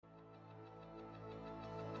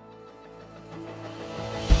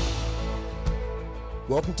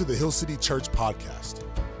Welcome to the Hill City Church Podcast.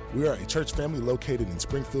 We are a church family located in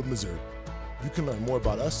Springfield, Missouri. You can learn more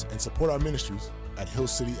about us and support our ministries at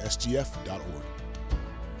hillcitysgf.org.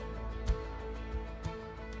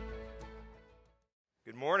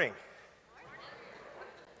 Good morning.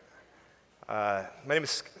 My name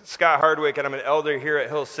is Scott Hardwick, and I'm an elder here at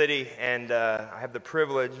Hill City, and I have the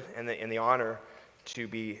privilege and the honor to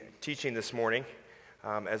be teaching this morning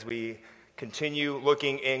as we continue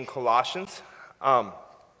looking in Colossians.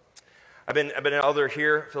 I've been an elder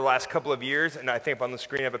here for the last couple of years, and I think up on the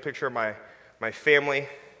screen I have a picture of my family,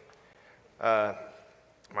 my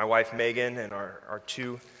wife Megan, and our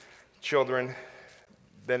two children,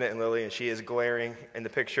 Bennett and Lily, and she is glaring in the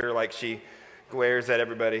picture like she glares at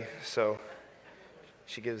everybody. So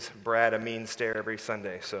she gives Brad a mean stare every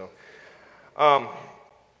Sunday. So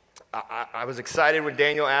I was excited when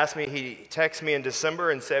Daniel asked me. He texted me in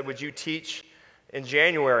December and said, "Would you teach in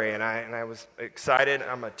January?" And I was excited.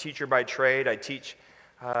 I'm a teacher by trade. I teach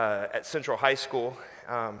at Central High School,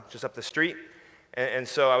 just up the street. And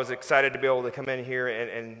so I was excited to be able to come in here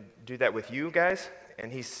and do that with you guys.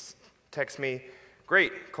 And he texted me,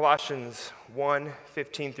 "Great, Colossians 1,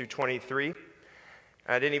 15 through 23.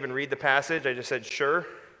 I didn't even read the passage. I just said, "Sure."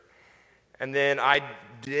 And then I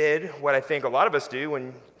did what I think a lot of us do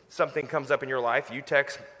when something comes up in your life. You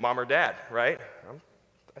text mom or dad, right?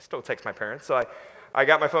 I still text my parents. So I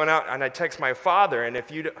got my phone out and I text my father. And if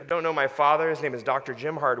you don't know my father, his name is Dr.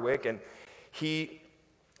 Jim Hardwick. And he,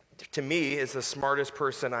 to me, is the smartest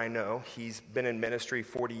person I know. He's been in ministry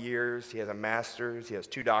 40 years. He has a master's. He has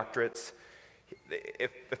 2 doctorates.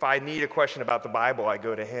 If I need a question about the Bible, I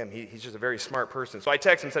go to him. He's just a very smart person. So I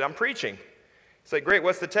text him and said, "I'm preaching." He's like, "Great,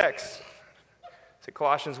 what's the text?" I said,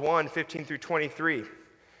 "Colossians 1, 15 through 23.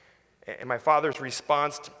 And my father's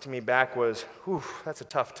response to me back was, "Whew, that's a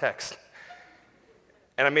tough text."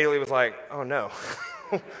 And I immediately was like, "Oh no."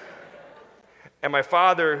 And my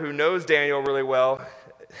father, who knows Daniel really well,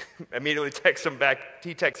 immediately texts him back.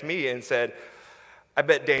 He texts me and said, "I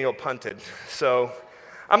bet Daniel punted." So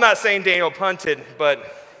I'm not saying Daniel punted, but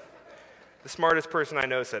the smartest person I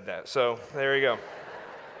know said that. So there you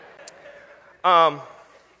go.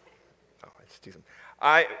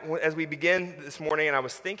 As we begin this morning, and I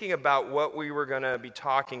was thinking about what we were going to be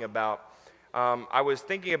talking about, I was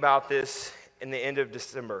thinking about this in the end of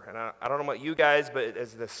December. And I don't know about you guys, but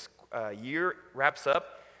as this year wraps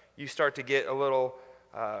up, you start to get a little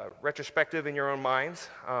retrospective in your own minds.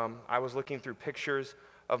 I was looking through pictures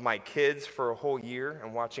of my kids for a whole year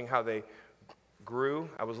and watching how they grew.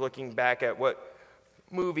 I was looking back at what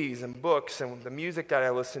movies and books and the music that I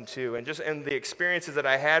listened to and the experiences that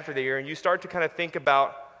I had for the year. And you start to kind of think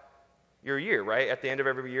about your year, right? At the end of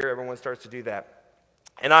every year, everyone starts to do that.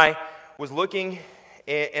 And I was looking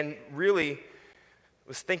and really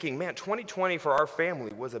was thinking, man, 2020 for our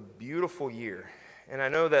family was a beautiful year. And I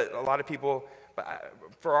know that a lot of people,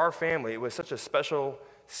 for our family, it was such a special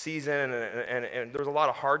season, and there was a lot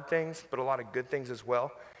of hard things, but a lot of good things as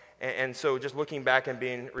well. And so just looking back and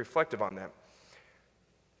being reflective on that.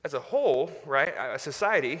 As a whole, right, a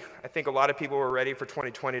society, I think a lot of people were ready for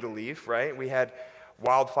 2020 to leave, right? We had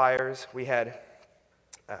wildfires, we had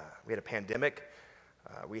a pandemic,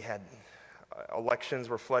 we had elections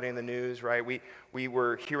were flooding the news, right? We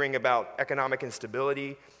were hearing about economic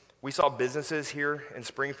instability. We saw businesses here in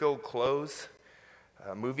Springfield close,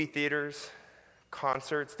 movie theaters,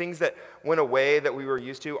 concerts, things that went away that we were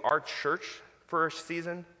used to. Our church for a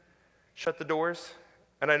season shut the doors.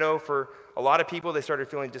 And I know for a lot of people, they started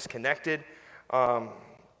feeling disconnected. And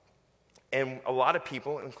a lot of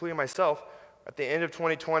people, including myself, at the end of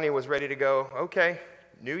 2020 was ready to go, okay,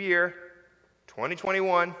 new year,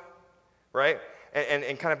 2021, right?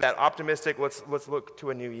 And kind of that optimistic, let's look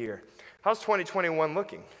to a new year. How's 2021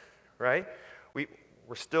 looking, right? We're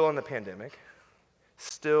still in the pandemic,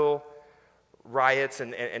 still riots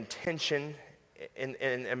and tension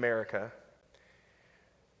in America.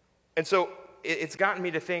 And so it's gotten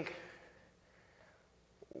me to think,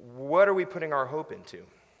 what are we putting our hope into?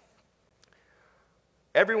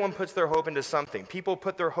 Everyone puts their hope into something. People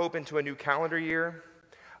put their hope into a new calendar year,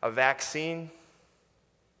 a vaccine,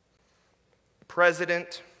 a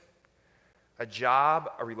president, a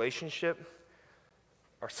job, a relationship.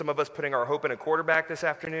 Are some of us putting our hope in a quarterback this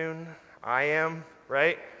afternoon? I am,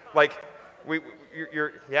 right? Like,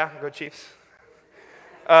 yeah, go Chiefs.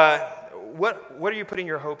 What are you putting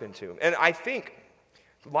your hope into? And I think,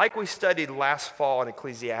 like we studied last fall in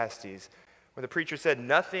Ecclesiastes, where the preacher said,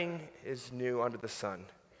 nothing is new under the sun.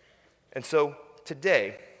 And so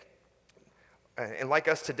today, and like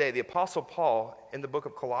us today, the Apostle Paul in the book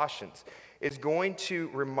of Colossians is going to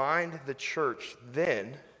remind the church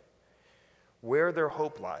then where their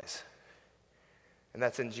hope lies. And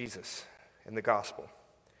that's in Jesus, in the gospel.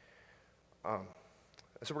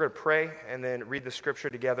 So we're going to pray and then read the scripture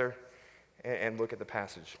together and look at the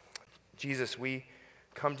passage. Jesus, we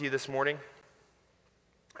come to you this morning,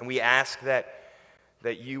 and we ask that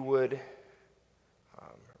you would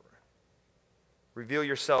reveal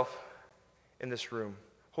yourself in this room.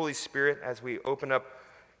 Holy Spirit, as we open up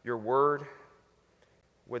your word,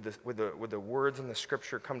 would the words in the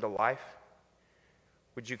scripture come to life?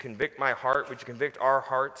 Would you convict my heart? Would you convict our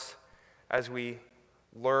hearts as we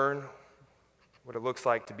learn what it looks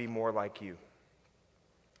like to be more like you?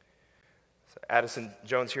 So Addison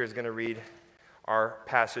Jones here is going to read our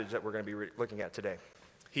passage that we're going to be looking at today.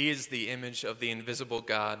 He is the image of the invisible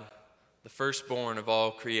God, the firstborn of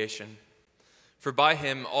all creation. For by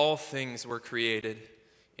him all things were created,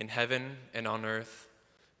 in heaven and on earth,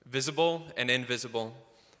 visible and invisible,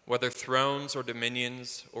 whether thrones or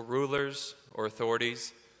dominions or rulers or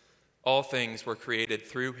authorities. All things were created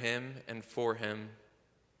through him and for him.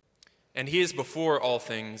 And he is before all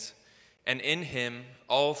things, and in him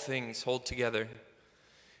all things hold together.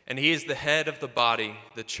 And he is the head of the body,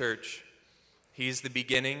 the church. He is the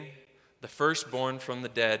beginning, the firstborn from the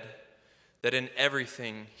dead, that in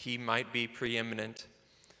everything he might be preeminent.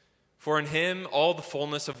 For in him all the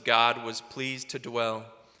fullness of God was pleased to dwell,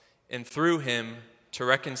 and through him to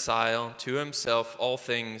reconcile to himself all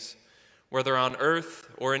things, whether on earth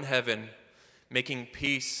or in heaven, making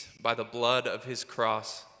peace by the blood of his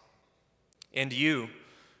cross. And you,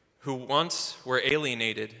 who once were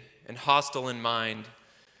alienated and hostile in mind,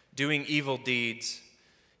 doing evil deeds,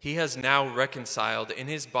 he has now reconciled in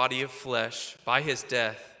his body of flesh by his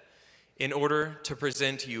death, in order to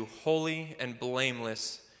present you holy and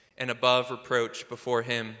blameless and above reproach before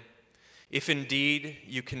him, if indeed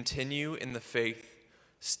you continue in the faith,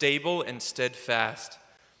 stable and steadfast,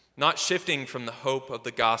 not shifting from the hope of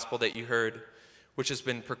the gospel that you heard, which has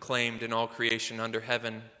been proclaimed in all creation under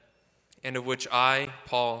heaven, and of which I,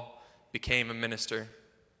 Paul, became a minister.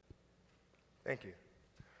 Thank you.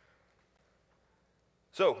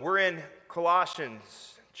 So we're in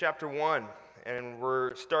Colossians chapter 1, and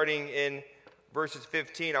we're starting in verses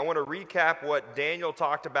 15. I want to recap what Daniel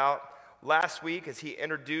talked about last week as he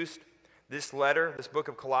introduced this letter, this book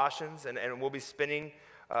of Colossians, and we'll be spending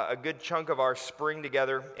a good chunk of our spring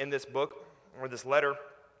together in this book, or this letter.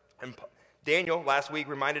 And Daniel last week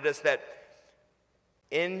reminded us that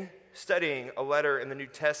in studying a letter in the New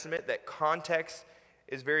Testament, that context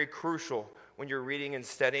is very crucial when you're reading and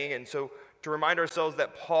studying. And so to remind ourselves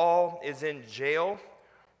that Paul is in jail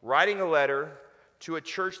writing a letter to a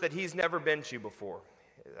church that he's never been to before.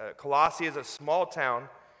 Colossae is a small town,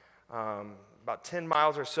 about 10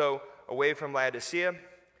 miles or so away from Laodicea.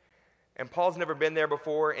 And Paul's never been there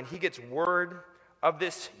before, and he gets word of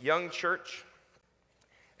this young church.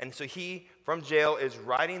 And so he, from jail, is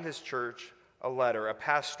writing this church a letter, a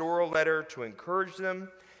pastoral letter to encourage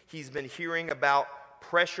them. He's been hearing about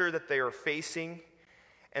pressure that they are facing.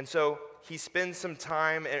 And so he spends some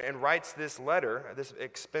time and writes this letter, this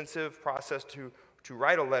expensive process to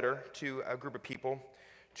write a letter to a group of people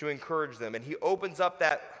to encourage them. And he opens up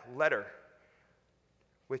that letter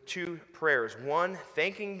with two prayers. One,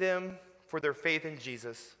 thanking them for their faith in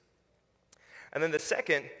Jesus. And then the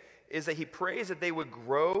second is that he prays that they would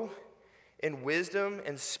grow in wisdom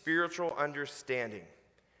and spiritual understanding.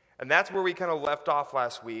 And that's where we kind of left off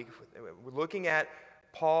last week. We're looking at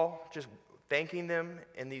Paul just thanking them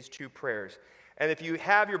in these two prayers. And if you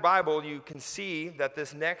have your Bible, you can see that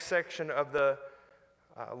this next section of the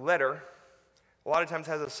letter a lot of times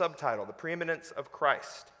has a subtitle, The Preeminence of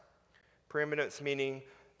Christ. Preeminence meaning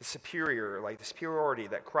the superior, like the superiority,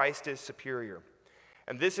 that Christ is superior.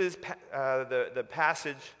 And this is the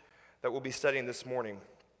passage that we'll be studying this morning.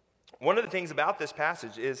 One of the things about this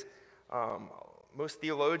passage is most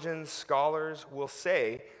theologians, scholars will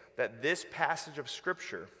say that this passage of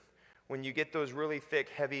Scripture, when you get those really thick,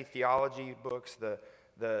 heavy theology books, the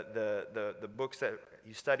books that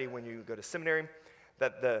you study when you go to seminary,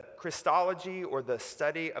 that the Christology or the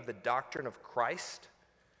study of the doctrine of Christ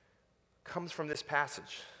comes from this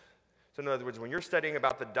passage. So in other words, when you're studying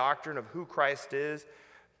about the doctrine of who Christ is,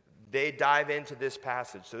 they dive into this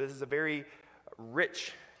passage. So this is a very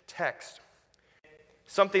rich text.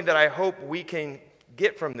 Something that I hope we can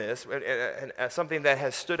get from this, and something that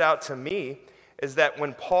has stood out to me, is that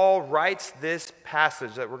when Paul writes this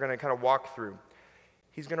passage that we're going to kind of walk through,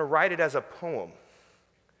 he's going to write it as a poem.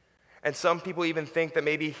 And some people even think that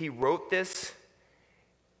maybe he wrote this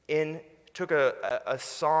took a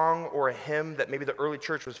song or a hymn that maybe the early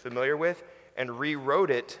church was familiar with and rewrote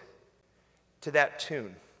it to that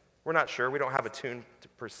tune. We're not sure. We don't have a tune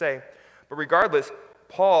per se. But regardless,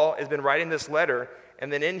 Paul has been writing this letter,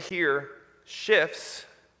 and then in here shifts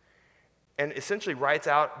and essentially writes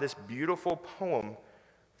out this beautiful poem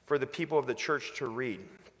for the people of the church to read.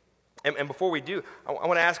 And before we do, I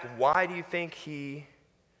want to ask, why do you think he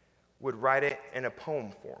would write it in a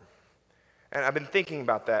poem form? And I've been thinking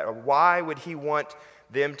about that. Why would he want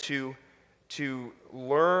them to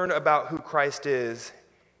learn about who Christ is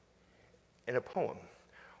in a poem?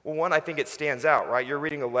 Well, one, I think it stands out, right? You're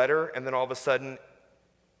reading a letter, and then all of a sudden,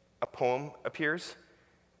 a poem appears.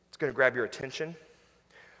 It's going to grab your attention.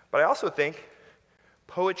 But I also think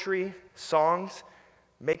poetry, songs,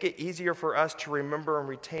 make it easier for us to remember and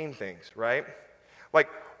retain things, right? Like,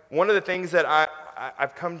 one of the things that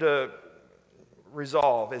I've come to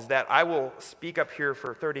resolve is that I will speak up here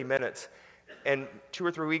for 30 minutes, and 2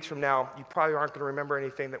 or 3 weeks from now, you probably aren't going to remember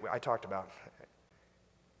anything that I talked about.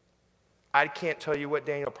 I can't tell you what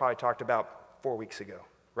Daniel probably talked about 4 weeks ago,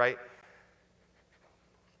 right?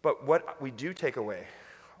 But what we do take away,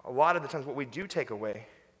 a lot of the times what we do take away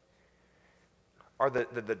are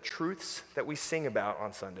the truths that we sing about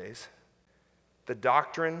on Sundays, the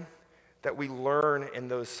doctrine that we learn in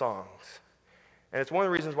those songs. And it's one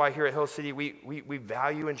of the reasons why here at Hill City we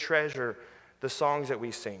value and treasure the songs that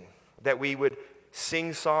we sing, that we would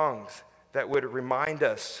sing songs that would remind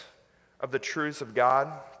us of the truths of God,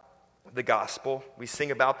 the gospel. We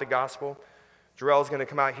sing about the gospel. Jarrell is going to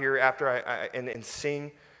come out here after and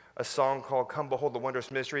sing a song called Come Behold the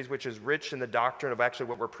Wondrous Mysteries, which is rich in the doctrine of actually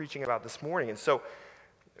what we're preaching about this morning. And so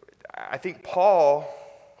I think Paul,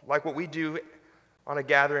 like what we do on a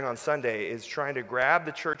gathering on Sunday, is trying to grab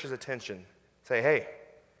the church's attention, say, hey,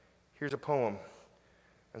 here's a poem.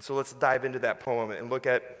 And so let's dive into that poem and look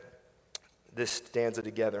at this stanza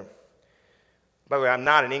together. By the way, I'm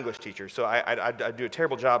not an English teacher, so I do a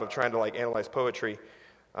terrible job of trying to analyze poetry.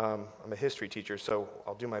 I'm a history teacher, so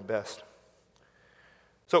I'll do my best.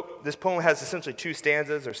 So this poem has essentially 2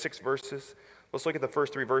 stanzas or 6 verses. Let's look at the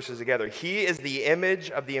first 3 verses together. He is the image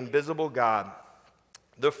of the invisible God,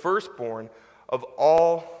 the firstborn of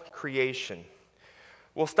all creation.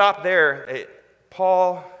 We'll stop there.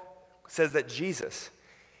 Paul says that Jesus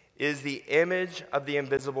is the image of the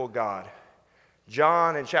invisible God.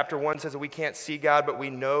 John in chapter 1 says that we can't see God, but we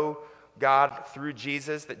know God through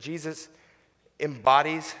Jesus, that Jesus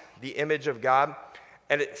embodies the image of God.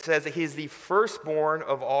 And it says that he's the firstborn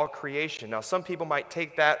of all creation. Now, some people might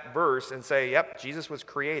take that verse and say, yep, Jesus was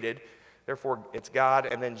created, therefore it's God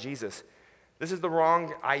and then Jesus. This is the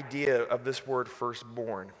wrong idea of this word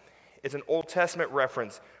firstborn. It's an Old Testament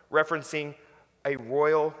reference, referencing a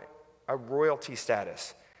royalty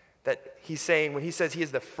status. That he's saying, when he says he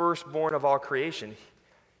is the firstborn of all creation,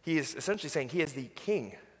 he is essentially saying he is the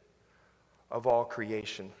king of all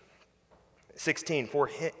creation. 16,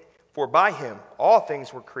 for by him all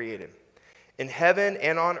things were created, in heaven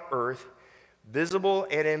and on earth, visible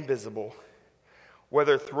and invisible,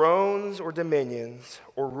 whether thrones or dominions,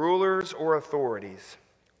 or rulers or authorities.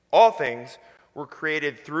 All things were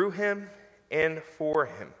created through him and for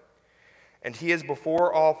him. And he is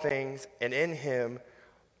before all things, and in him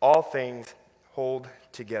all things hold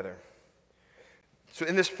together. So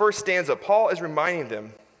in this first stanza, Paul is reminding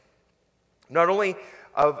them not only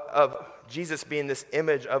of Jesus being this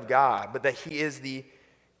image of God, but that he is the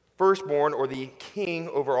firstborn or the king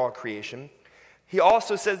over all creation. He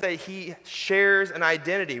also says that he shares an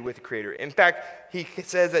identity with the Creator. In fact, he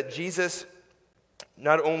says that Jesus,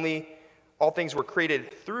 not only all things were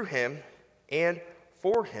created through him and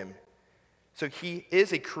for him. So he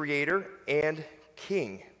is a creator and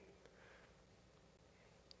king.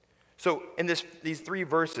 So in these 3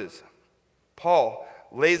 verses, Paul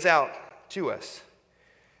lays out to us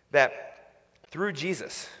that through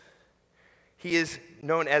Jesus, he is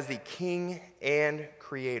known as the king and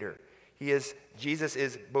creator. Jesus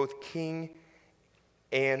is both king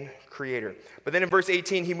and creator. But then in verse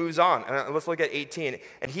 18, he moves on. And let's look at 18.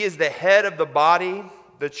 And he is the head of the body,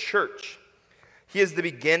 the church. He is the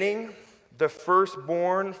beginning, the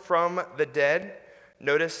firstborn from the dead.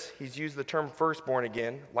 Notice he's used the term firstborn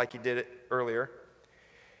again, like he did it earlier.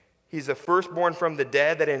 He's the firstborn from the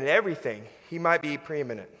dead, that in everything he might be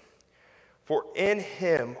preeminent. For in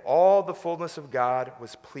him all the fullness of God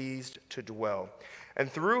was pleased to dwell,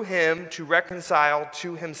 and through him to reconcile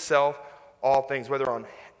to himself all things, whether on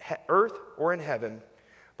earth or in heaven,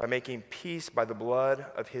 by making peace by the blood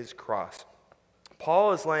of his cross.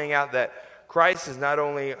 Paul is laying out that Christ is not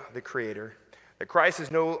only the creator, that Christ is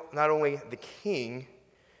not only the king,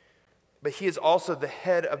 but he is also the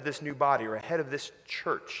head of this new body, or head of this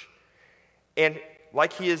church. And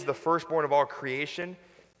like he is the firstborn of all creation,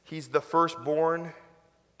 he's the firstborn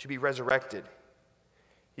to be resurrected.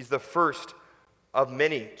 He's the first of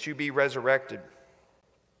many to be resurrected.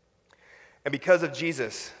 And because of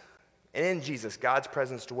Jesus, and in Jesus, God's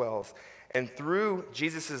presence dwells. And through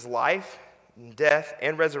Jesus' life, death,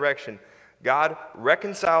 and resurrection, God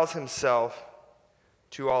reconciles himself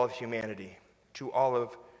to all of humanity, to all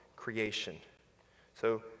of creation.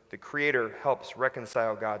 So the Creator helps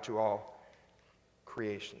reconcile God to all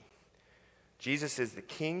creation. Jesus is the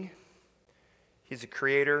King, he's the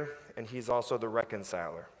Creator, and he's also the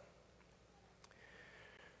reconciler.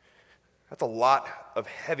 That's a lot of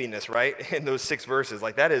heaviness, right, in those 6 verses.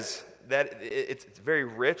 Like it's very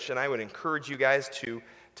rich, and I would encourage you guys to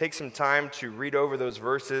take some time to read over those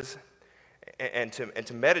verses and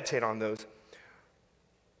to meditate on those.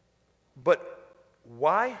 But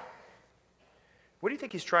why? What do you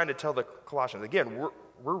think he's trying to tell the Colossians? Again,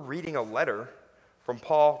 we're reading a letter from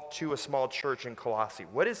Paul to a small church in Colossae.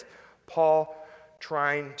 What is Paul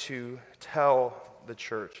trying to tell the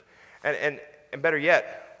church? And better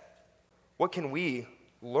yet, what can we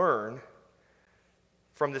learn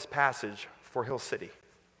from this passage for Hill City?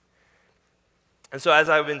 And so as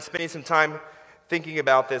I've been spending some time thinking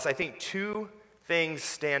about this, I think 2 things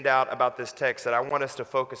stand out about this text that I want us to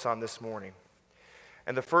focus on this morning.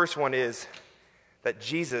 And the first one is that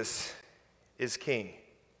Jesus is King.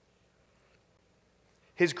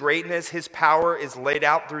 His greatness, his power is laid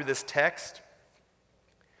out through this text.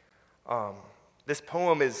 This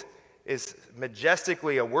poem is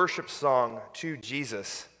majestically a worship song to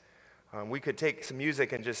Jesus. We could take some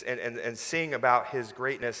music and just and sing about his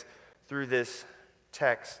greatness through this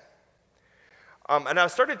text. And I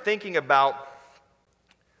started thinking about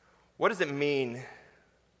what does it mean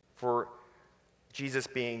for Jesus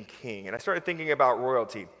being king? And I started thinking about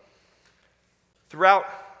royalty. Throughout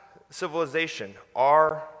civilization,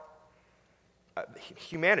 our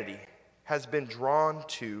humanity has been drawn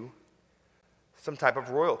to some type of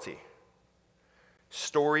royalty.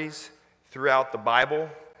 Stories throughout the Bible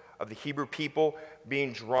of the Hebrew people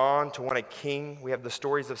being drawn to want a king. We have the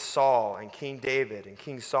stories of Saul and King David and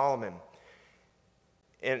King Solomon.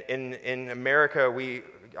 In America,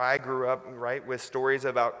 I grew up, right, with stories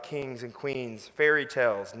about kings and queens, fairy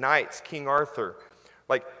tales, knights, King Arthur.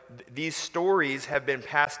 Like, these stories have been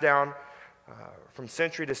passed down from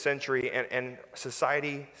century to century, and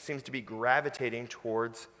society seems to be gravitating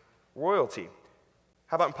towards royalty.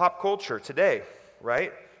 How about in pop culture today,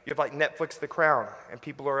 right? You have like Netflix The Crown, and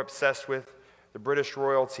people are obsessed with the British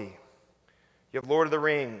royalty. You have Lord of the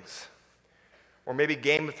Rings, or maybe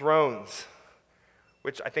Game of Thrones,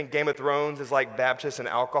 which I think Game of Thrones is like Baptist and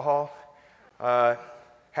alcohol.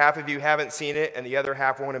 Half of you haven't seen it, and the other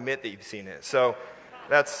half won't admit that you've seen it. So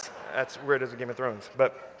that's where it is with Game of Thrones.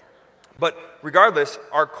 But regardless,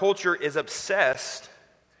 our culture is obsessed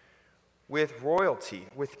with royalty,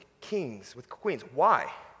 with kings, with queens.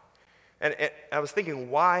 Why? And I was thinking,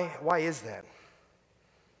 why is that?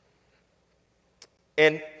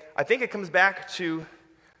 And I think it comes back to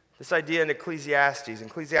this idea in Ecclesiastes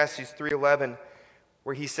 3:11,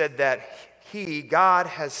 where he said that God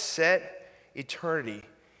has set eternity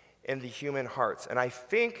in the human hearts. And I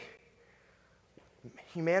think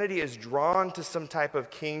humanity is drawn to some type of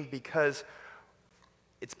king because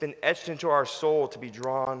it's been etched into our soul to be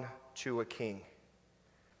drawn to a king.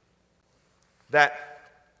 That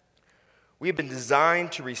we've been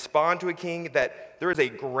designed to respond to a king, that there is a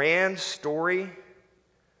grand story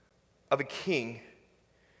of a king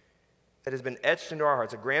that has been etched into our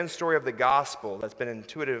hearts, a grand story of the gospel that's been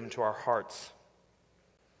intuitive into our hearts.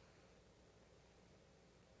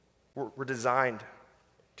 We're designed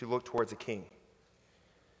to look towards a king.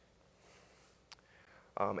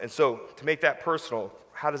 And so, to make that personal,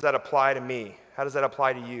 how does that apply to me? How does that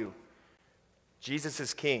apply to you? Jesus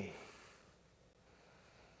is king.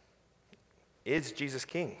 Is Jesus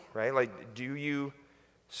king, right? Like, do you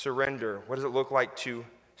surrender? What does it look like to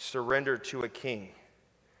surrender to a king?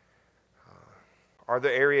 Are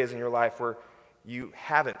there areas in your life where you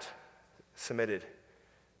haven't submitted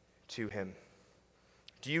to him?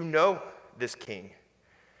 Do you know this king?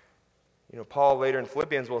 You know, Paul later in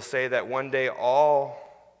Philippians will say that one day all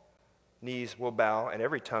knees will bow and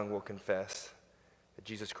every tongue will confess that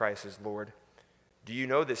Jesus Christ is Lord. Do you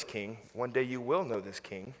know this king? One day you will know this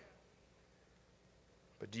king.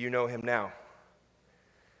 But do you know him now?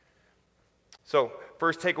 So,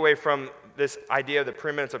 first takeaway from this idea of the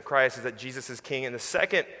preeminence of Christ is that Jesus is king. And the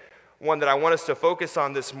second one that I want us to focus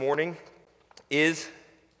on this morning is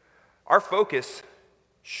our focus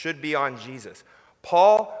should be on Jesus.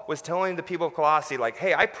 Paul was telling the people of Colossae, like,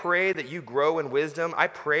 hey, I pray that you grow in wisdom. I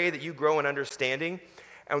pray that you grow in understanding.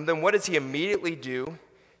 And then what does he immediately do?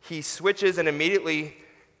 He switches and immediately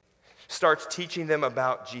starts teaching them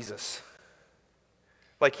about Jesus.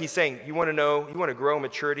 Like he's saying, you want to know, you want to grow in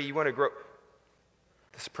maturity, you want to grow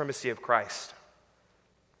the supremacy of Christ.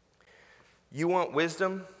 You want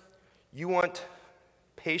wisdom, you want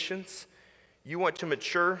patience, you want to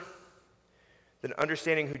mature, then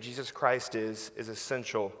understanding who Jesus Christ is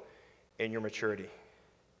essential in your maturity.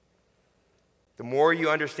 The more you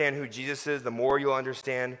understand who Jesus is, the more you'll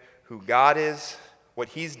understand who God is, what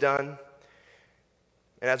he's done,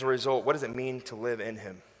 and as a result, what does it mean to live in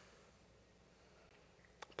him?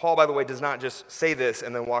 Paul, by the way, does not just say this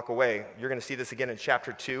and then walk away. You're going to see this again in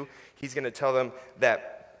chapter 2. He's going to tell them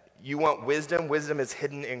that you want wisdom. Wisdom is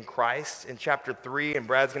hidden in Christ. In chapter 3, and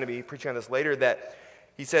Brad's going to be preaching on this later, that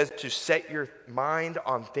he says to set your mind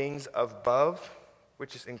on things above,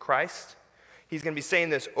 which is in Christ. He's going to be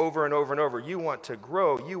saying this over and over and over. You want to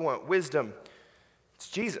grow. You want wisdom. It's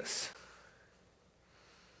Jesus.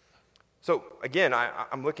 So again,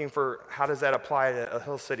 I'm looking for how does that apply to a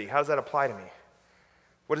Hill City? How does that apply to me?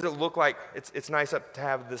 What does it look like? It's nice to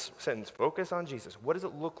have this sentence, focus on Jesus. What does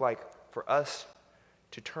it look like for us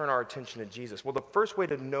to turn our attention to Jesus? Well, the first way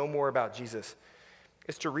to know more about Jesus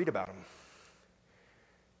is to read about him.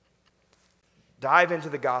 Dive into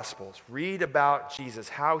the Gospels. Read about Jesus,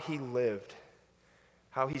 how he lived,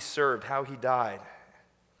 how he served, how he died.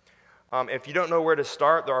 If you don't know where to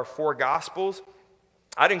start, there are 4 Gospels.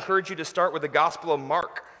 I'd encourage you to start with the Gospel of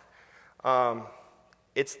Mark.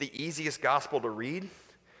 It's the easiest gospel to read.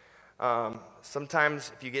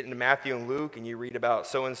 Sometimes if you get into Matthew and Luke and you read about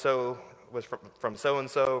so-and-so was from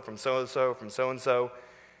so-and-so, from so-and-so, from so-and-so,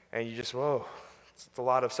 and you just, whoa, it's a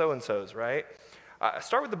lot of so-and-sos, right?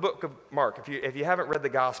 Start with the book of Mark. If you haven't read the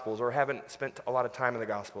Gospels or haven't spent a lot of time in the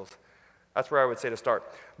Gospels, that's where I would say to start.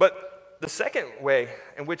 But the second way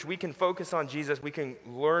in which we can focus on Jesus, we can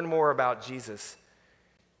learn more about Jesus,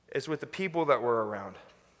 is with the people that we're around.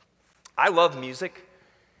 I love music.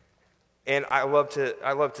 And I love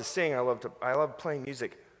to sing. I love playing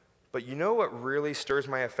music. But you know what really stirs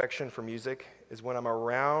my affection for music is when I'm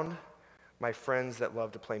around my friends that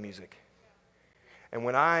love to play music. And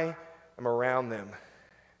when I am around them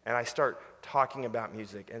and I start talking about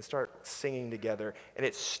music and start singing together, and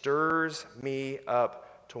it stirs me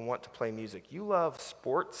up to want to play music. You love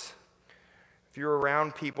sports. If you're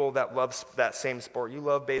around people that love that same sport, you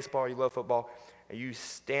love baseball, you love football, and you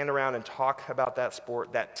stand around and talk about that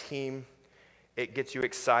sport, that team, it gets you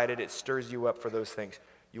excited, it stirs you up for those things.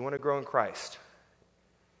 You want to grow in Christ.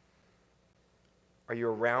 Are you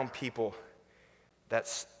around people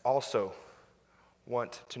that also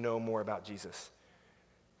want to know more about Jesus?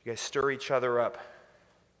 You guys stir each other up.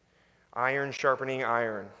 Iron sharpening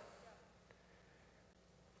iron.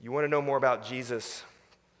 You want to know more about Jesus,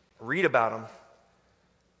 read about him,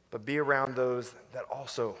 but be around those that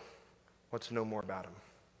also want to know more about him.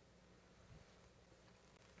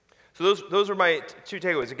 So those are my 2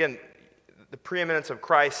 takeaways. Again, the preeminence of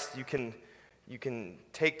Christ, you can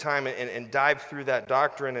take time and dive through that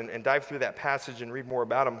doctrine and dive through that passage and read more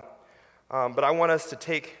about him. But I want us to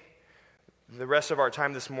take the rest of our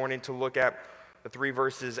time this morning to look at the 3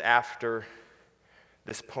 verses after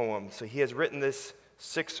this poem. So he has written this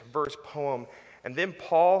 6-verse poem, and then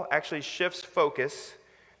Paul actually shifts focus,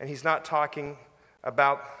 and he's not talking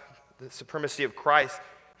about the supremacy of Christ.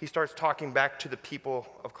 He starts talking back to the people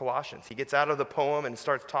of Colossians. He gets out of the poem and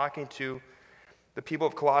starts talking to the people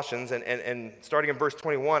of Colossians. And starting in verse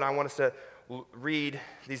 21, I want us to read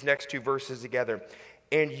these next 2 verses together.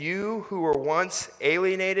 And you who were once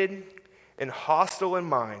alienated and hostile in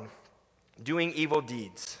mind, doing evil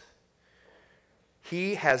deeds,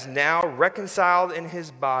 he has now reconciled in his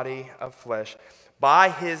body of flesh by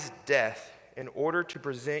his death in order to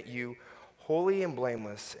present you holy and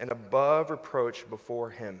blameless and above reproach before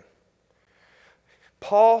him.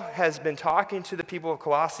 Paul has been talking to the people of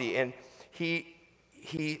Colossae, and he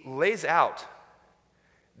lays out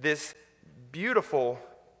this beautiful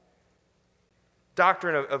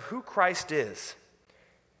doctrine of who Christ is.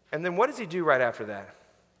 And then what does he do right after that?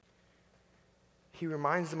 He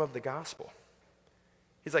reminds them of the gospel.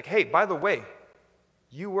 He's like, hey, by the way,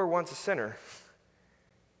 you were once a sinner,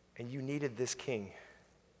 and you needed this king.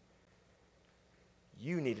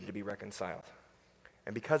 You needed to be reconciled.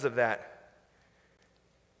 And because of that,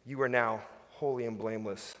 you are now holy and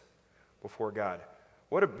blameless before God.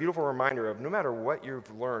 What a beautiful reminder of no matter what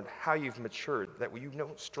you've learned, how you've matured, that you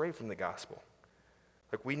don't stray from the gospel.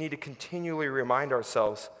 Like, we need to continually remind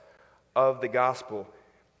ourselves of the gospel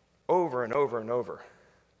over and over and over.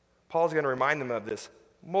 Paul's going to remind them of this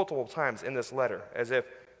multiple times in this letter, as if,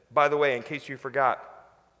 by the way, in case you forgot,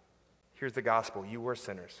 here's the gospel. You were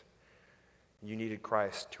sinners. You needed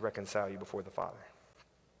Christ to reconcile you before the Father.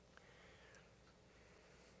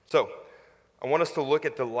 So, I want us to look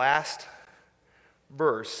at the last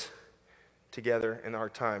verse together in our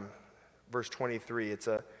time. Verse 23. It's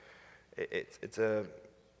a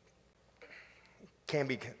can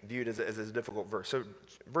be viewed as a difficult verse. So,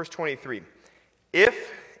 verse 23.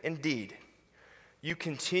 If indeed you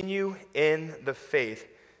continue in the faith,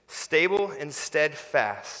 stable and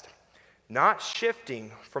steadfast, not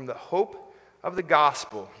shifting from the hope of the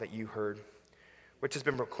gospel that you heard, which has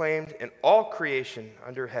been proclaimed in all creation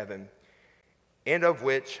under heaven, and of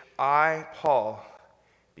which I, Paul,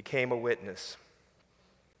 became a witness.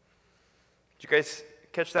 Did you guys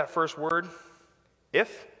catch that first word?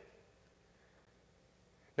 If?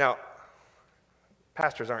 Now,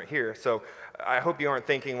 pastors aren't here, so I hope you aren't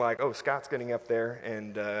thinking like, oh, Scott's getting up there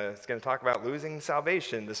and it's going to talk about losing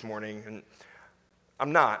salvation this morning. And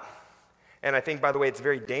I'm not. And I think, by the way, it's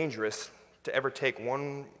very dangerous to ever take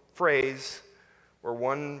one phrase or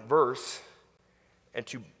one verse and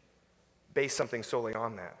to base something solely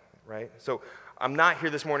on that, right? So I'm not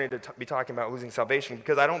here this morning to be talking about losing salvation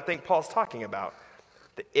because I don't think Paul's talking about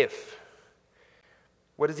the if.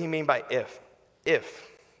 What does he mean by if? If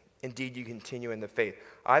indeed you continue in the faith.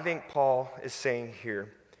 I think Paul is saying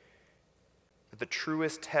here that the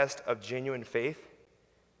truest test of genuine faith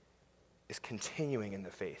is continuing in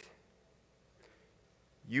the faith.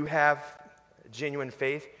 You have genuine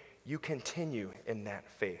faith, you continue in that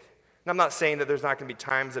faith. And I'm not saying that there's not going to be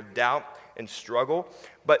times of doubt and struggle,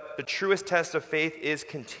 but the truest test of faith is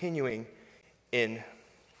continuing in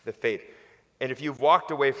the faith. And if you've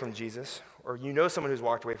walked away from Jesus, or you know someone who's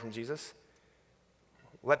walked away from Jesus,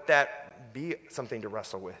 let that be something to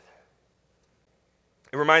wrestle with.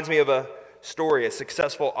 It reminds me of a story, a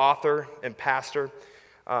successful author and pastor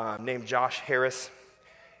named Josh Harris.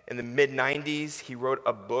 In the mid-90s, he wrote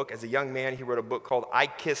a book. As a young man, he wrote a book called I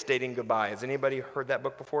Kissed Dating Goodbye. Has anybody heard that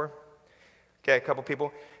book before? Okay, a couple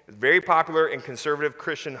people. It's very popular in conservative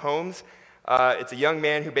Christian homes. It's a young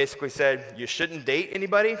man who basically said, you shouldn't date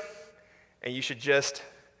anybody, and you should just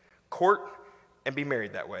court and be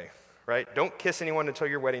married that way, right? Don't kiss anyone until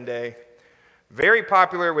your wedding day. Very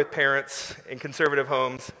popular with parents in conservative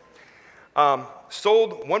homes.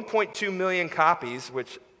 Sold 1.2 million copies,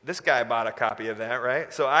 which this guy bought a copy of that,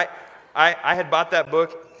 right? So I had bought that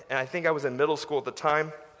book, and I think I was in middle school at the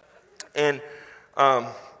time. And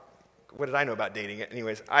what did I know about dating?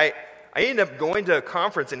 Anyways, I ended up going to a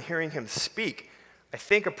conference and hearing him speak. I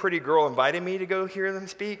think a pretty girl invited me to go hear him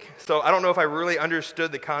speak. So I don't know if I really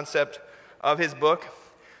understood the concept of his book.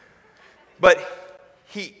 But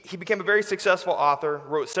he became a very successful author,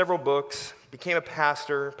 wrote several books, became a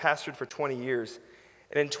pastor, pastored for 20 years.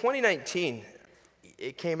 And in 2019,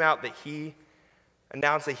 it came out that he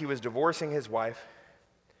announced that he was divorcing his wife,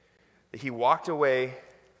 that he walked away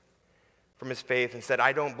from his faith and said,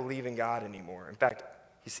 I don't believe in God anymore. In fact,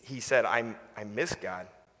 he said, I miss God,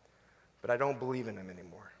 but I don't believe in him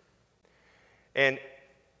anymore. And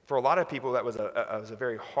for a lot of people, that was a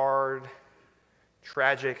very hard,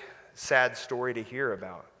 tragic, sad story to hear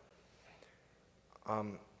about.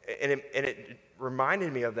 And it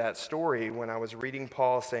reminded me of that story when I was reading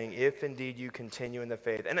Paul saying, if indeed you continue in the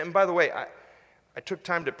faith. And by the way, I took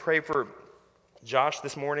time to pray for Josh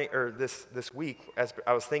this morning, or this week, as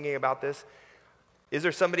I was thinking about this. Is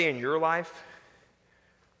there somebody in your life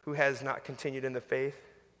who has not continued in the faith?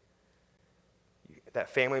 That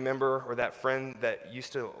family member or that friend that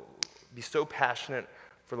used to be so passionate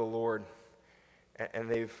for the Lord, and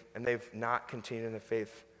they've not continued in the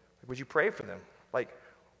faith. Would you pray for them? Like,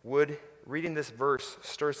 would reading this verse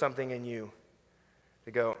stir something in you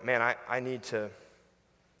to go, man, I need to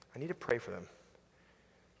pray for them?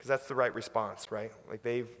 Because that's the right response, right? Like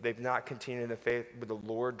they've not continued in the faith. Would the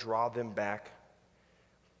Lord draw them back?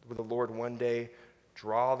 Would the Lord one day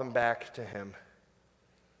draw them back to him?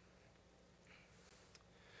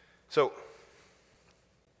 So,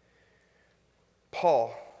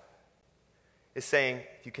 Paul is saying,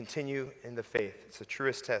 if you continue in the faith, it's the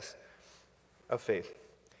truest test of faith.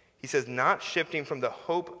 He says, not shifting from the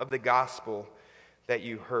hope of the gospel that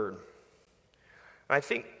you heard. And I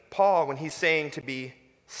think Paul, when he's saying to be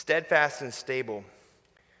steadfast and stable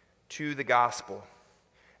to the gospel,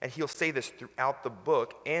 and he'll say this throughout the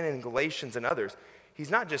book and in Galatians and others, he's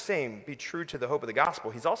not just saying be true to the hope of the gospel,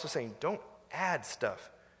 he's also saying don't add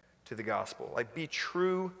stuff to the gospel. Like, be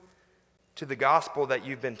true to the gospel that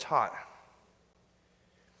you've been taught.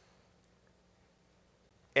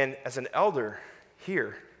 And as an elder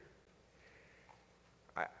here,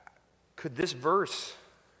 could this verse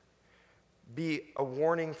be a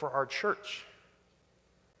warning for our church?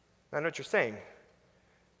 I know what you're saying.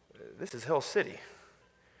 This is Hill City.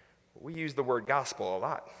 We use the word gospel a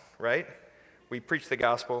lot, right? We preach the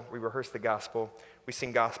gospel, we rehearse the gospel, we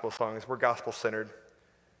sing gospel songs, we're gospel-centered.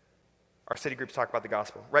 Our city groups talk about the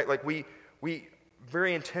gospel, right? Like we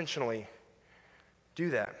very intentionally do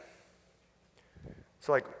that.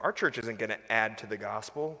 So like our church isn't going to add to the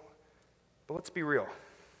gospel, but let's be real.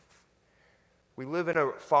 We live in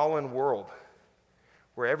a fallen world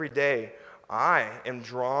where every day I am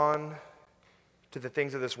drawn to the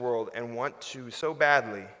things of this world and want to so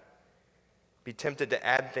badly be tempted to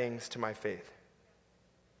add things to my faith.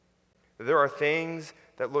 There are things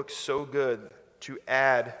that look so good to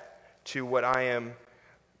add to what I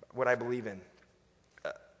believe in.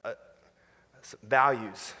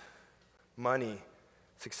 Values, money,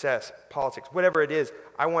 success, politics, whatever it is,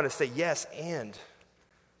 I want to say yes and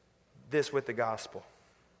this with the gospel.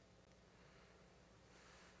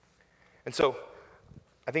 And so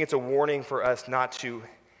I think it's a warning for us not to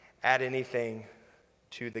add anything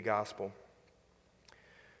to the gospel.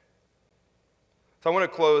 So I want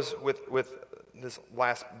to close with this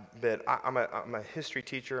last bit. I'm a history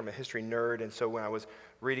teacher, I'm a history nerd, and so when I was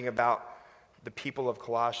reading about the people of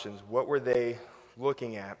Colossians, what were they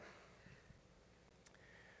looking at?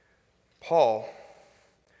 Paul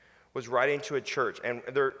was writing to a church, and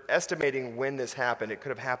they're estimating when this happened. It could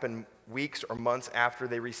have happened weeks or months after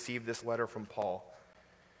they received this letter from Paul.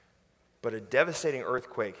 But a devastating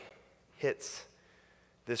earthquake hits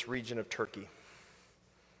this region of Turkey.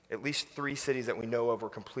 At least 3 cities that we know of were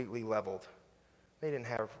completely leveled. They didn't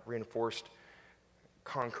have reinforced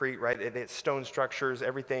concrete, right? They had stone structures.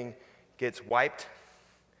 Everything gets wiped.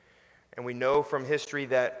 And we know from history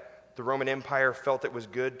that the Roman Empire felt it was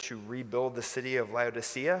good to rebuild the city of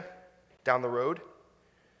Laodicea down the road.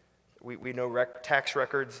 We know tax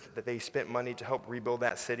records that they spent money to help rebuild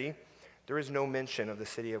that city. There is no mention of the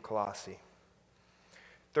city of Colossae.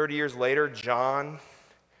 30 years later,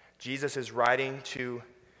 Jesus is writing to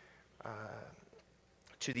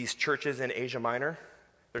these churches in Asia Minor.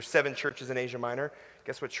 There's 7 churches in Asia Minor.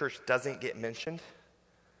 Guess what church doesn't get mentioned?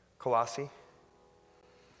 Colossae.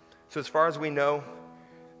 So as far as we know,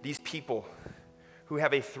 these people who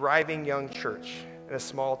have a thriving young church in a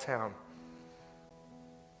small town,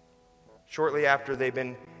 shortly after they've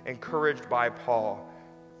been encouraged by Paul,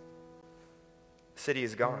 the city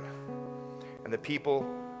is gone. And the people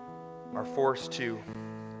are forced to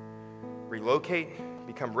relocate,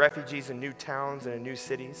 become refugees in new towns and in new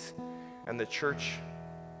cities, and the church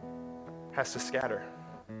has to scatter.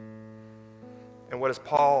 And what does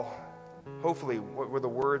Paul, hopefully, what were the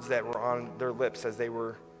words that were on their lips as they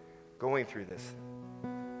were going through this?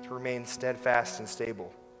 To remain steadfast and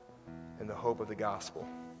stable in the hope of the gospel.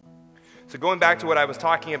 So going back to what I was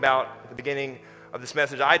talking about at the beginning of this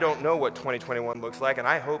message, I don't know what 2021 looks like, and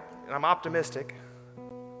I hope, and I'm optimistic.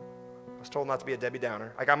 I was told not to be a Debbie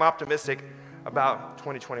Downer. I'm optimistic about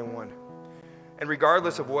 2021. And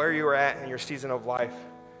regardless of where you are at in your season of life,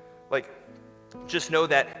 just know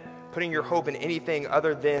that putting your hope in anything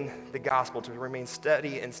other than the gospel, to remain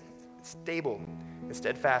steady and stable and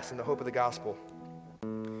steadfast in the hope of the gospel.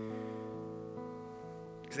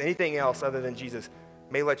 Because anything else other than Jesus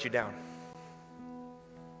may let you down.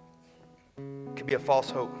 It could be a false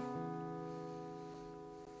hope.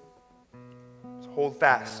 So hold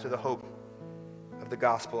fast to the hope of the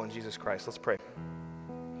gospel in Jesus Christ. Let's pray.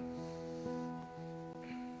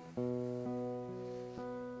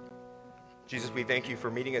 Jesus, we thank you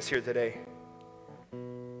for meeting us here today,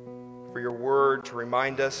 for your word to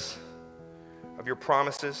remind us of your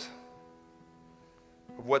promises,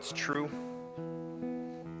 of what's true,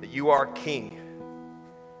 that you are King,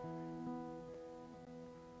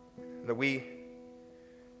 that we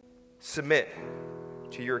submit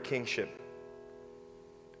to your kingship.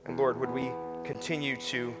 And Lord, would we continue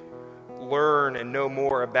to learn and know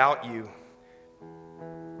more about you?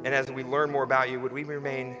 And as we learn more about you, would we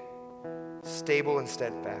remain stable and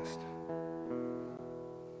steadfast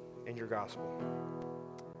in your gospel?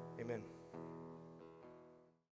 Amen.